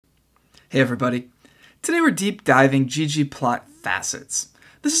Hey everybody. Today we're deep diving ggplot facets.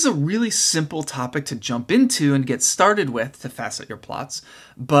 This is a really simple topic to jump into and get started with to facet your plots,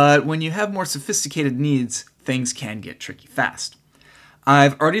 but when you have more sophisticated needs, things can get tricky fast.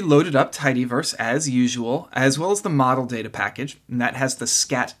 I've already loaded up tidyverse as usual, as well as the model data package, and that has the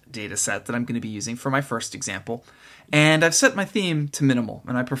scat dataset that I'm going to be using for my first example, and I've set my theme to minimal,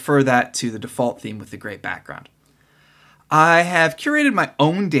 and I prefer that to the default theme with the gray background. I have curated my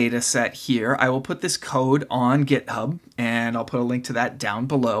own data set here. I will put this code on GitHub, and I'll put a link to that down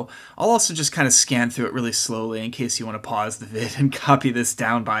below. I'll also just kind of scan through it really slowly in case you want to pause the vid and copy this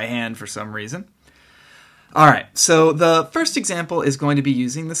down by hand for some reason. Alright, so the first example is going to be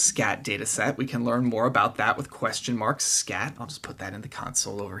using the scat data set. We can learn more about that with question marks scat. I'll just put that in the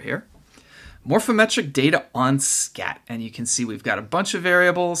console over here. Morphometric data on scat, and you can see we've got a bunch of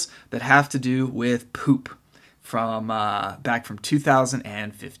variables that have to do with poop from back from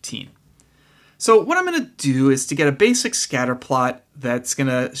 2015. So what I'm going to do is to get a basic scatter plot that's going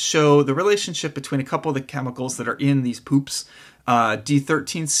to show the relationship between a couple of the chemicals that are in these poops,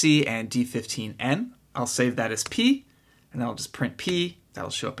 D13C and D15N. I'll save that as P, and I'll just print P. That'll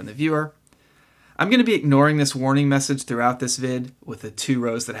show up in the viewer. I'm going to be ignoring this warning message throughout this vid with the 2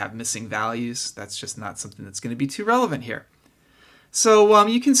 rows that have missing values. That's just not something that's going to be too relevant here. So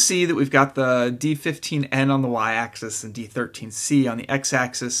you can see that we've got the D15N on the y-axis and D13C on the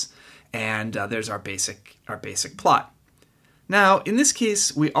x-axis, and there's our basic plot. Now, in this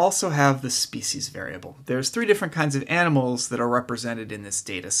case, we also have the species variable. There's 3 different kinds of animals that are represented in this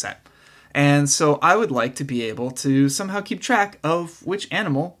data set. And so I would like to be able to somehow keep track of which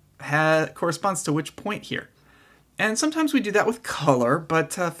animal corresponds to which point here. And sometimes we do that with color,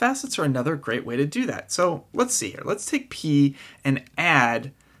 but facets are another great way to do that. So let's see here. Let's take P and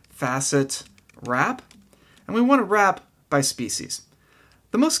add facet wrap. And we want to wrap by species.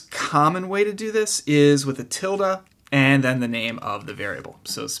 The most common way to do this is with a tilde and then the name of the variable,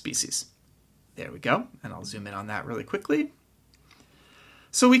 so species. There we go. And I'll zoom in on that really quickly.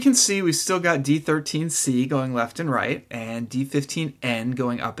 So we can see we've still got D13C going left and right and D15N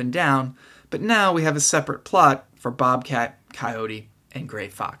going up and down, but now we have a separate plot for bobcat, coyote, and gray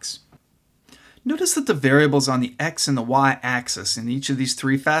fox. Notice that the variables on the x and the y-axis in each of these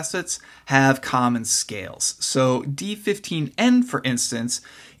 3 facets have common scales. So D15N, for instance,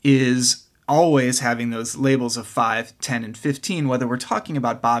 is always having those labels of 5, 10, and 15, whether we're talking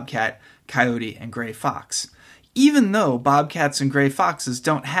about bobcat, coyote, and gray fox. Even though bobcats and gray foxes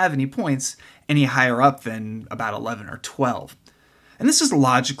don't have any points any higher up than about 11 or 12. And this is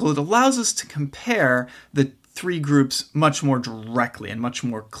logical. It allows us to compare the 3 groups much more directly and much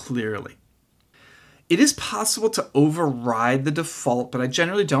more clearly. It is possible to override the default, but I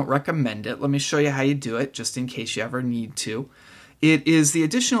generally don't recommend it. Let me show you how you do it, just in case you ever need to. It is the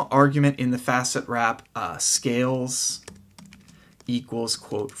additional argument in the facet wrap scales equals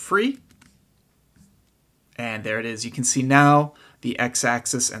quote free. And there it is. You can see now the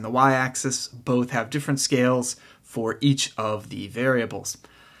x-axis and the y-axis both have different scales for each of the variables.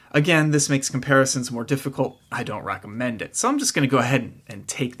 Again, this makes comparisons more difficult. I don't recommend it. So I'm just going to go ahead and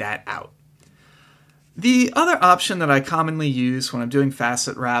take that out. The other option that I commonly use when I'm doing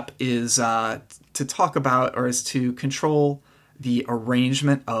facet wrap is to talk about or is to control the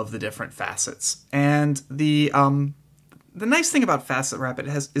arrangement of the different facets. And the nice thing about facet wrap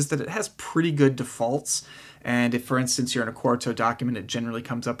is that it has pretty good defaults. And if, for instance, you're in a Quarto document, it generally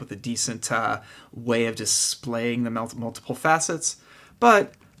comes up with a decent way of displaying the multiple facets.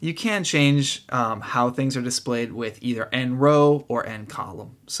 But you can change how things are displayed with either n row or n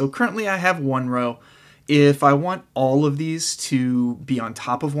column. So currently I have 1 row. If I want all of these to be on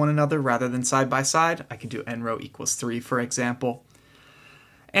top of one another rather than side by side, I can do n row equals 3, for example.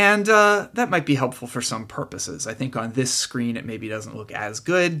 And that might be helpful for some purposes. I think on this screen it maybe doesn't look as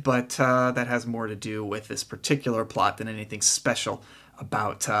good, but that has more to do with this particular plot than anything special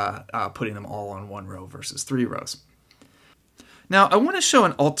about putting them all on 1 row versus 3 rows. Now I want to show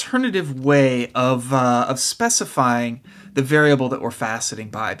an alternative way of specifying the variable that we're faceting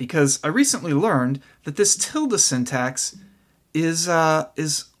by, because I recently learned that this tilde syntax is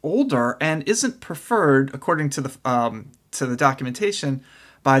older and isn't preferred according to the documentation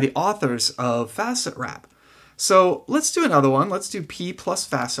by the authors of facet wrap. So let's do another one. Let's do P plus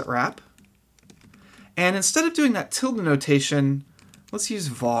facet wrap. And instead of doing that tilde notation, let's use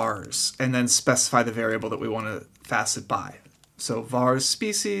vars and then specify the variable that we want to facet by. So vars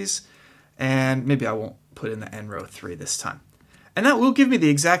species, and maybe I won't put in the n row 3 this time. And that will give me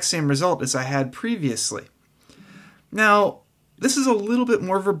the exact same result as I had previously. Now, This is a little bit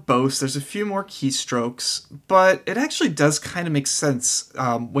more verbose. There's a few more keystrokes, but it actually does kind of make sense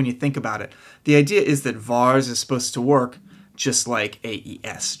when you think about it. The idea is that vars is supposed to work just like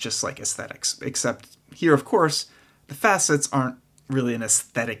AES, just like aesthetics, except here, of course, the facets aren't really an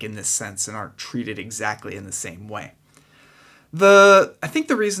aesthetic in this sense and aren't treated exactly in the same way. I think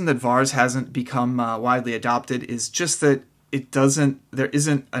the reason that vars hasn't become widely adopted is just that there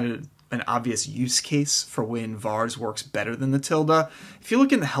isn't an obvious use case for when vars works better than the tilde. If you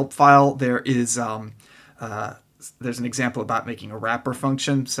look in the help file, there's an example about making a wrapper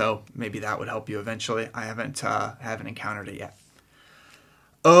function, so maybe that would help you eventually. I haven't encountered it yet.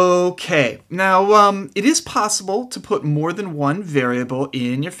 Okay, now it is possible to put more than one variable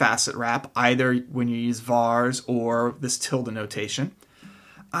in your facet wrap, either when you use vars or this tilde notation.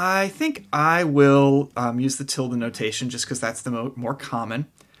 I think I will use the tilde notation just because that's the more common.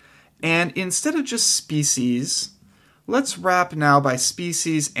 And instead of just species, let's wrap now by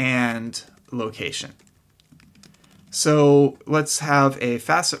species and location. So let's have a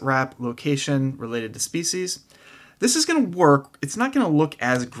facet wrap location related to species. This is going to work. It's not going to look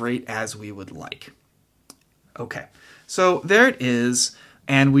as great as we would like. Okay, so there it is.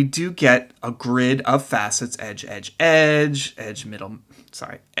 And we do get a grid of facets, edge, edge, edge, edge, middle,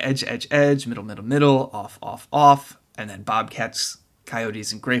 edge, edge, edge, middle, middle, middle, off, off, off, and then bobcats,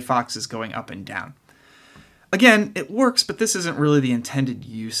 coyotes, and gray foxes going up and down. Again, it works, but this isn't really the intended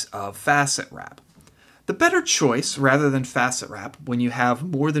use of facet wrap. The better choice, rather than facet wrap, when you have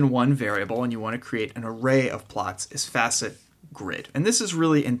more than one variable and you want to create an array of plots, is facet grid. And this is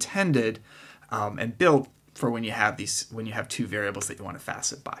really intended and built for when you have two variables that you want to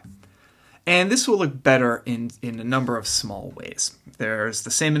facet by. And this will look better in a number of small ways. There's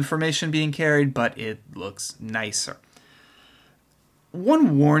the same information being carried, but it looks nicer.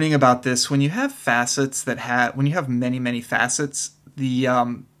 One warning about this: when you have facets when you have many, many facets,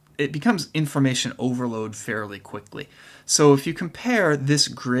 it becomes information overload fairly quickly. So if you compare this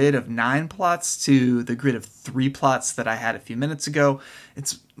grid of 9 plots to the grid of 3 plots that I had a few minutes ago,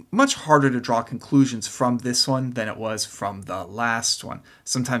 it's much harder to draw conclusions from this one than it was from the last one.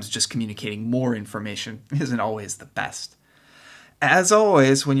 Sometimes just communicating more information isn't always the best. As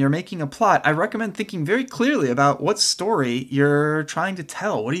always, when you're making a plot, I recommend thinking very clearly about what story you're trying to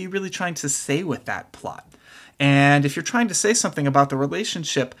tell. What are you really trying to say with that plot? And if you're trying to say something about the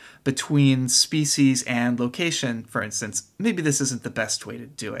relationship between species and location, for instance, maybe this isn't the best way to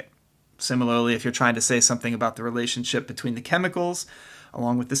do it. Similarly, if you're trying to say something about the relationship between the chemicals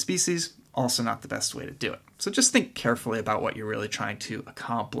along with the species, also not the best way to do it. So just think carefully about what you're really trying to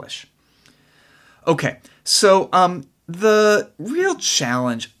accomplish. Okay, so the real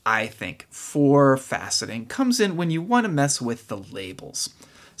challenge, I think, for faceting comes in when you want to mess with the labels.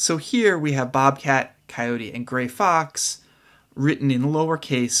 So here we have bobcat, coyote, and gray fox written in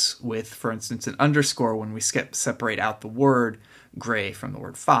lowercase with, for instance, an underscore when we separate out the word gray from the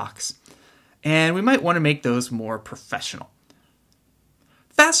word fox. And we might want to make those more professional.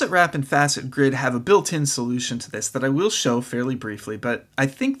 Facet wrap and facet grid have a built-in solution to this that I will show fairly briefly, but I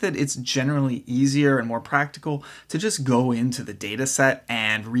think that it's generally easier and more practical to just go into the data set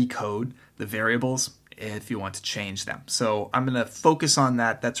and recode the variables if you want to change them. So I'm going to focus on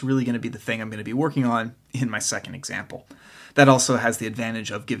that. That's really going to be the thing I'm going to be working on in my second example. That also has the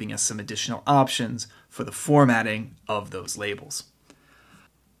advantage of giving us some additional options for the formatting of those labels.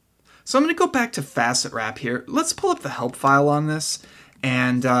 So I'm going to go back to facet wrap here. Let's pull up the help file on this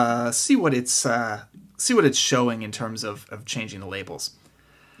and see what it's showing in terms of changing the labels.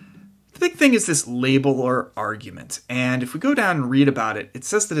 The big thing is this label or argument, and if we go down and read about it, it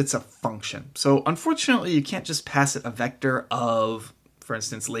says that it's a function. So unfortunately, you can't just pass it a vector of, for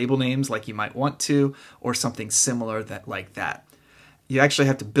instance, label names like you might want to, or something similar like that. You actually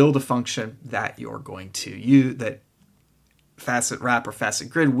have to build a function that you're going to use, that facet wrap or facet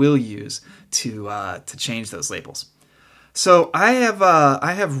grid will use to change those labels. So I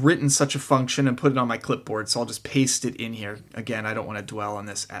have written such a function and put it on my clipboard, so I'll just paste it in here. Again, I don't want to dwell on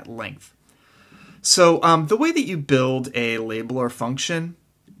this at length. So the way that you build a labeler function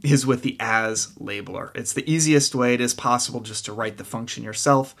is with the as labeler. It's the easiest way. It is possible just to write the function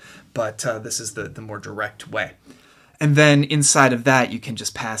yourself, but this is the more direct way. And then inside of that, you can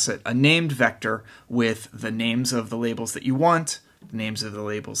just pass it a named vector with the names of the labels that you want, the names of the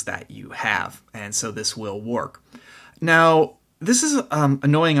labels that you have, and so this will work. Now, this is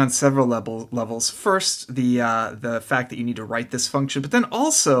annoying on several levels. First, the fact that you need to write this function, but then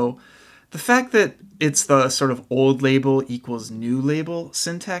also the fact that it's the sort of old label equals new label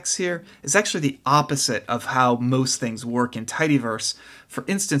syntax here is actually the opposite of how most things work in tidyverse. For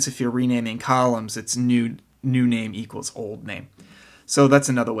instance, if you're renaming columns, it's new new name equals old name. So that's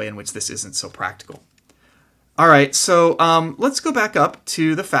another way in which this isn't so practical. All right, so let's go back up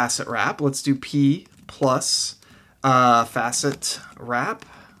to the facet wrap. Let's do P plus facet wrap,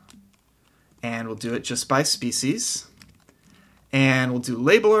 and we'll do it just by species. And we'll do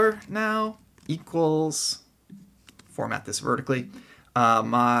labeler now equals, format this vertically,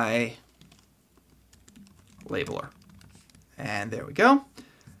 my labeler. And there we go.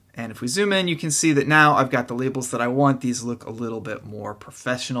 And if we zoom in, you can see that now I've got the labels that I want. These look a little bit more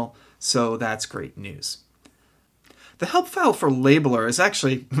professional, so that's great news. The help file for labeler is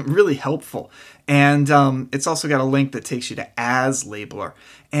actually really helpful, and it's also got a link that takes you to as labeler.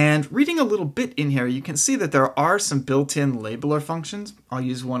 And reading a little bit in here, you can see that there are some built-in labeler functions. I'll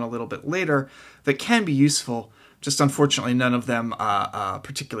use one a little bit later that can be useful. Just unfortunately, none of them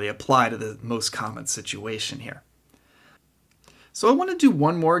particularly apply to the most common situation here. So I want to do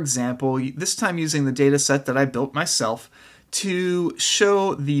one more example, this time using the data set that I built myself, to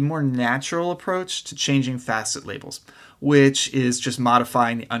show the more natural approach to changing facet labels, which is just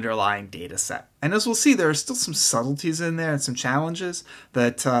modifying the underlying data set. And as we'll see, there are still some subtleties in there and some challenges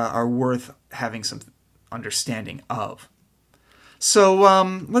that are worth having some understanding of. So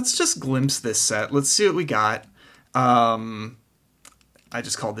let's just glimpse this set. Let's see what we got. I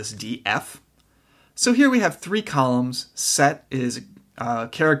just called this DF. So here we have 3 columns. Set is a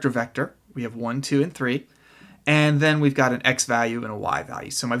character vector. We have 1, 2, and 3. And then we've got an X value and a Y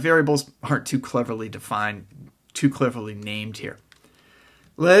value. So my variables aren't too cleverly defined, too cleverly named here.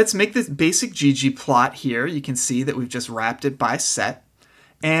 Let's make this basic ggplot here. You can see that we've just wrapped it by set.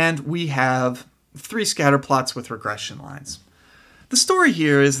 And we have 3 scatter plots with regression lines. The story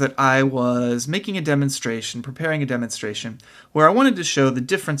here is that I was making a demonstration, preparing a demonstration, where I wanted to show the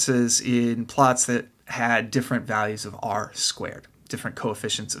differences in plots that had different values of R squared, different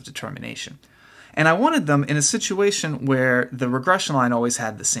coefficients of determination. And I wanted them in a situation where the regression line always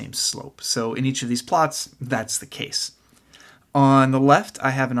had the same slope. So in each of these plots, that's the case. On the left,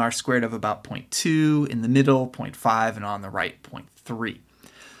 I have an R squared of about 0.2, in the middle, 0.5, and on the right, 0.3.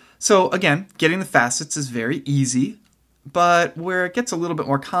 So again, getting the facets is very easy. But where it gets a little bit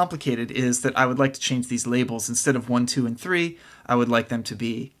more complicated is that I would like to change these labels. Instead of 1, 2, and 3, I would like them to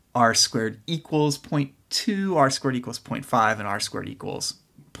be R squared equals 0.2, R squared equals 0.5, and R squared equals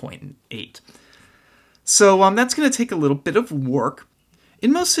 0.8. So that's going to take a little bit of work.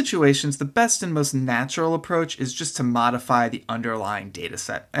 In most situations, the best and most natural approach is just to modify the underlying data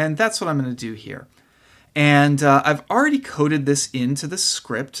set. And that's what I'm going to do here. And I've already coded this into the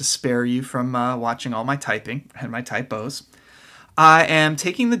script to spare you from watching all my typing and my typos. I am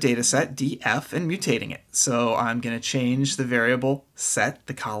taking the data set, df, and mutating it. So I'm going to change the variable set,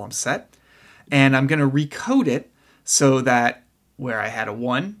 the column set, and I'm going to recode it so that where I had a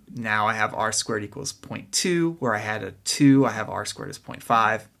 1, now I have R squared equals 0.2. Where I had a 2, I have R squared as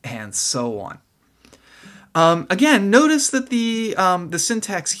 0.5, and so on. Again, notice that the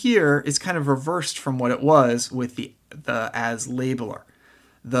syntax here is kind of reversed from what it was with the as labeler.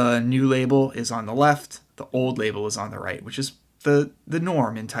 The new label is on the left, the old label is on the right, which is the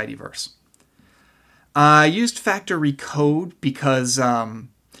norm in tidyverse. I used factor recode because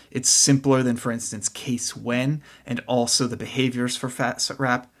it's simpler than, for instance, case when, and also the behaviors for facet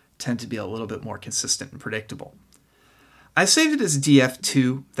wrap tend to be a little bit more consistent and predictable. I saved it as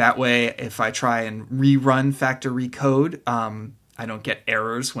df2. That way, if I try and rerun factor recode, I don't get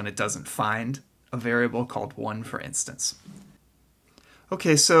errors when it doesn't find a variable called 1, for instance.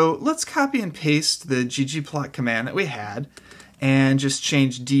 Okay, so let's copy and paste the ggplot command that we had and just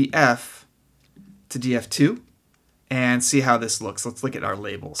change df to df2 and see how this looks. Let's look at our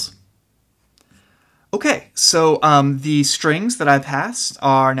labels. Okay, so the strings that I passed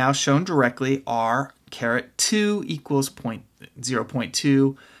are now shown directly are $2 equals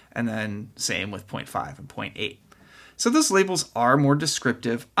 0.2, and then same with 0.5 and 0.8. So those labels are more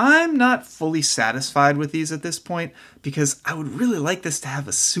descriptive. I'm not fully satisfied with these at this point because I would really like this to have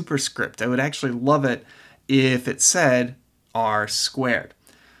a superscript. I would actually love it if it said R squared.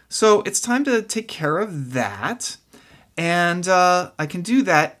 So it's time to take care of that. And I can do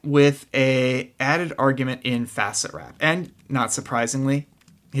that with a added argument in facet wrap. And not surprisingly,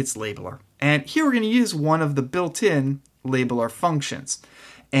 it's labeler. And here we're going to use one of the built-in labeler functions.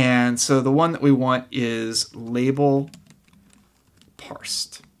 And so the one that we want is label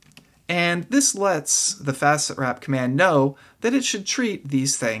parsed. And this lets the facet wrap command know that it should treat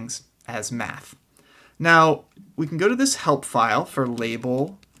these things as math. Now, we can go to this help file for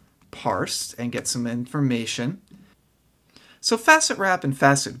label parsed and get some information. So facet wrap and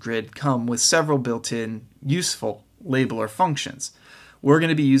facet grid come with several built-in useful labeler functions. we're going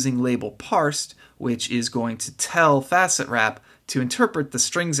to be using label parsed, which is going to tell Facet Wrap to interpret the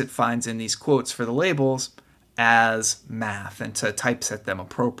strings it finds in these quotes for the labels as math and to typeset them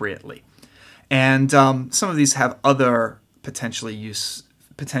appropriately. And some of these have other potential uses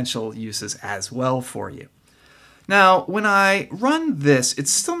as well for you. Now, when I run this,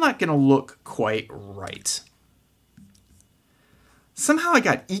 it's still not going to look quite right. Somehow I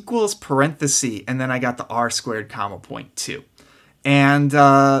got equals parenthesis, and then I got the r squared comma 0.2. And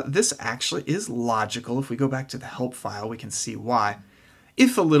this actually is logical. If we go back to the help file, we can see why,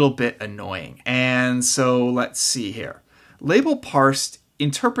 if a little bit annoying. And so let's see here. Label parsed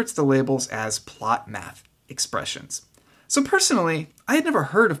interprets the labels as plot math expressions. So personally, I had never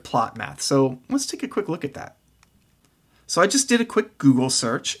heard of plot math, so let's take a quick look at that. So I just did a quick Google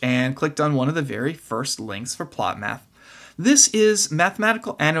search and clicked on one of the very first links for plot math. This is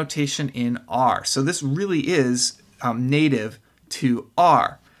mathematical annotation in R, so this really is native to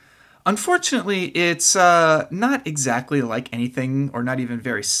R. Unfortunately, it's not exactly like anything, or not even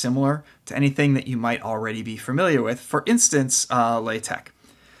very similar to anything that you might already be familiar with. For instance, LaTeX.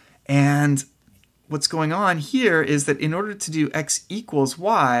 And what's going on here is that in order to do x equals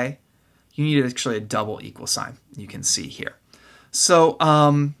y, you need actually a double equal sign, you can see here. So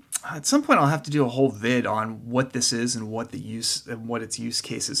at some point I'll have to do a whole vid on what this is and what its use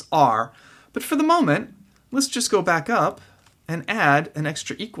cases are. But for the moment, let's just go back up and add an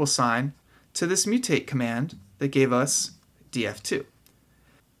extra equal sign to this mutate command that gave us df2.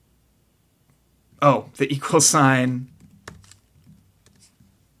 Oh, the equal sign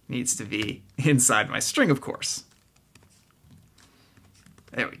needs to be inside my string, of course.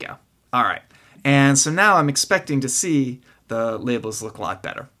 There we go. All right. And so now I'm expecting to see the labels look a lot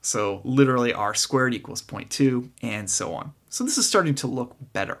better. So literally r squared equals 0.2 and so on. So this is starting to look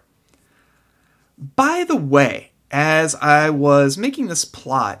better. By the way, as I was making this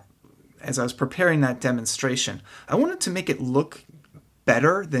plot, as I was preparing that demonstration, I wanted to make it look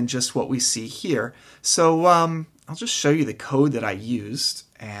better than just what we see here. So I'll just show you the code that I used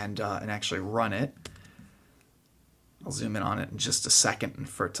and actually run it. I'll zoom in on it in just a second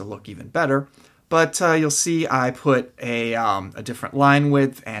for it to look even better. But you'll see I put a different line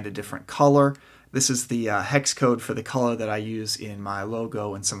width and a different color. This is the hex code for the color that I use in my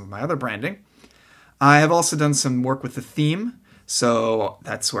logo and some of my other branding. I have also done some work with the theme, so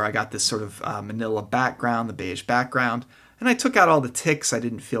that's where I got this sort of manila background, the beige background, and I took out all the ticks. I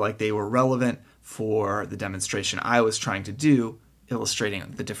didn't feel like they were relevant for the demonstration I was trying to do,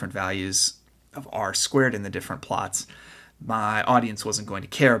 illustrating the different values of r squared in the different plots. My audience wasn't going to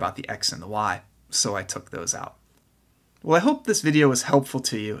care about the x and the y, so I took those out. Well, I hope this video was helpful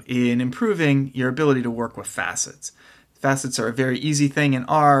to you in improving your ability to work with facets. Facets are a very easy thing in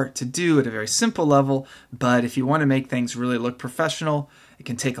R to do at a very simple level, but if you want to make things really look professional, it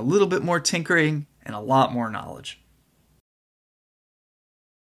can take a little bit more tinkering and a lot more knowledge.